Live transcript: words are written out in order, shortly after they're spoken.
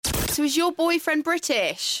So is your boyfriend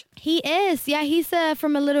British? He is. Yeah, he's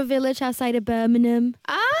from a little village outside of Birmingham.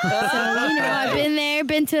 Ah. So, I've been there,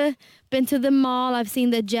 been to the mall. I've seen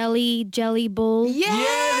the jelly bull.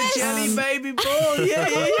 Yes! Yeah, the jelly baby bull. Yeah.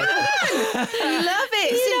 Love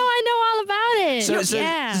it. I know all about it. So,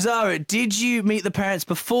 yeah. Zara, did you meet the parents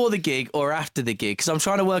before the gig or after the gig? Because I'm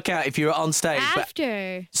trying to work out if you were on stage.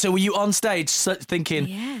 After. So were you on stage thinking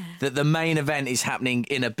Yeah. that the main event is happening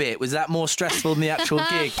in a bit? Was that more stressful than the actual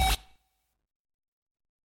gig?